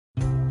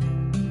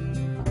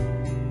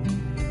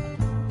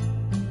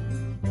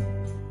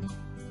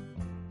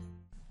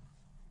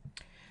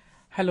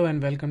Hello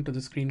and welcome to the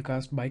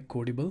screencast by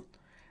Codable.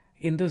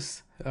 In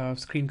this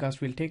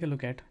screencast, we'll take a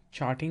look at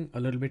charting a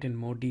little bit in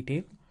more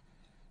detail.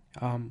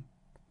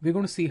 We're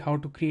going to see how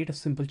to create a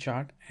simple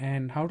chart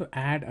and how to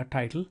add a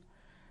title,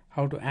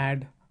 how to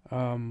add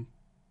an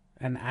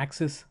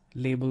axis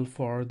label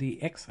for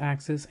the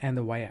x-axis and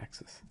the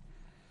y-axis.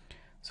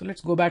 So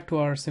let's go back to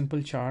our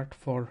simple chart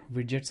for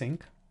Widgets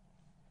Inc.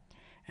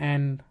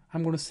 And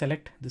I'm going to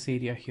select this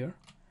area here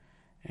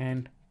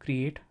and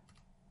create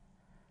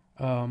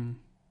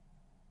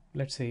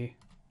let's say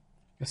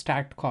a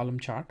stacked column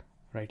chart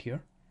right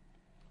here.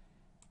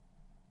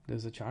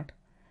 There's a chart,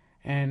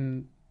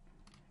 and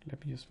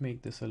let me just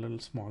make this a little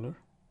smaller.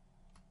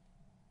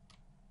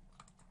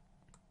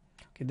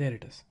 Okay, there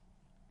it is.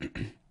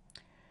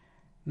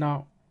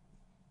 Now,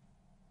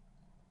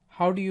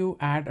 how do you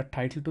add a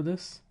title to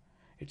this?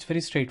 It's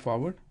very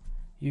straightforward.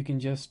 You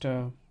can just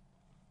go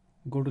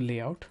to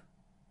layout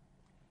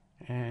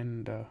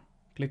and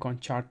click on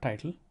chart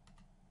title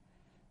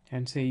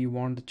and say you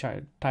want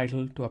the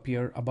title to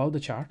appear above the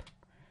chart.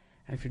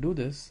 And if you do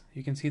this,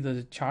 you can see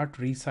the chart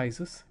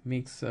resizes,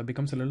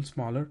 becomes a little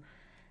smaller,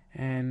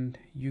 and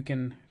you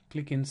can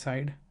click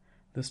inside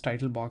this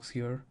title box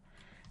here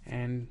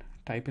and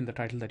type in the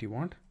title that you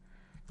want.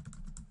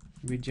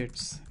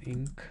 Widgets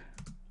Inc.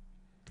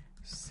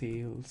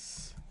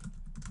 Sales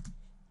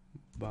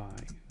by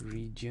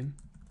region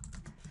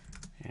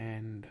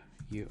and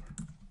year.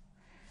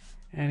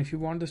 And if you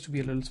want this to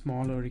be a little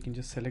smaller, you can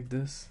just select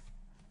this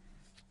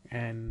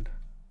and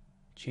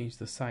change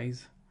the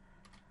size.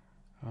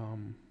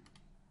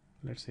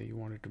 Let's say you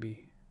want it to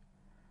be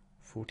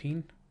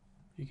 14.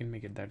 You can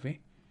make it that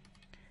way,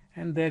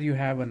 and there you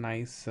have a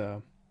nice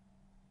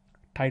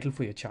title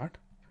for your chart.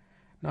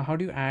 Now, how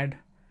do you add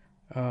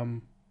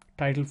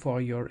title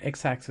for your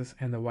x-axis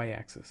and the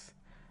y-axis?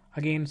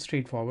 Again,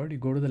 straightforward. You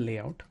go to the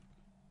layout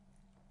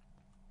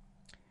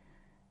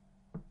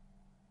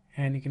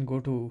and you can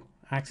go to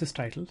axis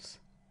titles,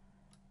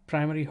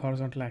 primary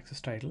horizontal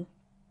axis title,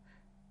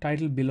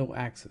 title below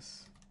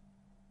axis.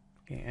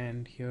 Okay,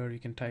 and here you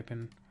can type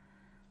in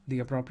the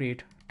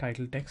appropriate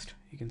title text.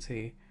 You can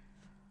say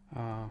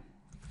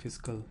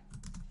fiscal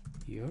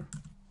year,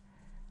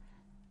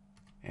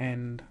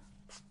 and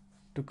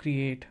to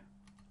create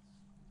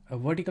a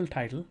vertical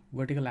title,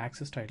 vertical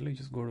axis title, you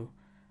just go to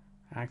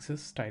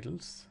axis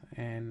titles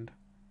and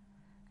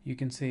you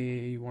can say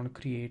you want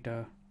to create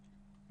a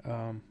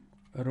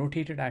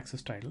rotated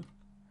axis title,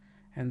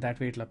 and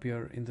that way it'll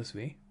appear in this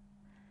way.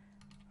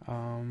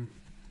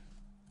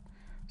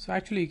 So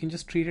actually you can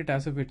just treat it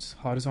as if it's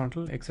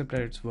horizontal, except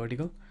that it's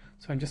vertical.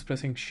 So I'm just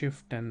pressing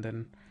shift, and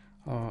then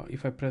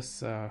if I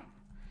press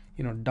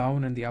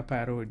down and the up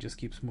arrow, it just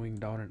keeps moving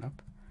down and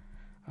up.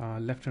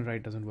 Left and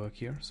right doesn't work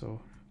here,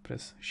 so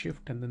press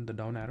shift and then the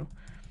down arrow,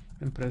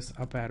 and press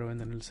up arrow, and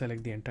then it'll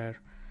select the entire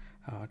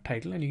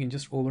title, and you can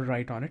just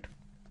overwrite on it.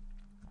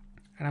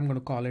 And I'm going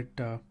to call it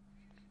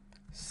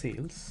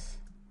sales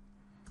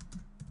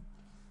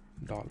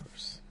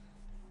dollars.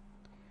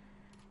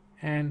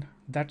 And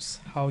that's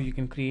how you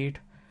can create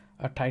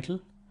a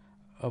title,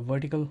 a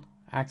vertical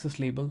axis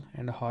label,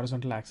 and a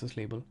horizontal axis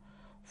label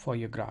for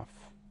your graph.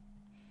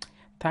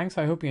 Thanks.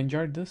 I hope you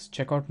enjoyed this.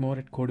 Check out more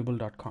at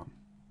codable.com.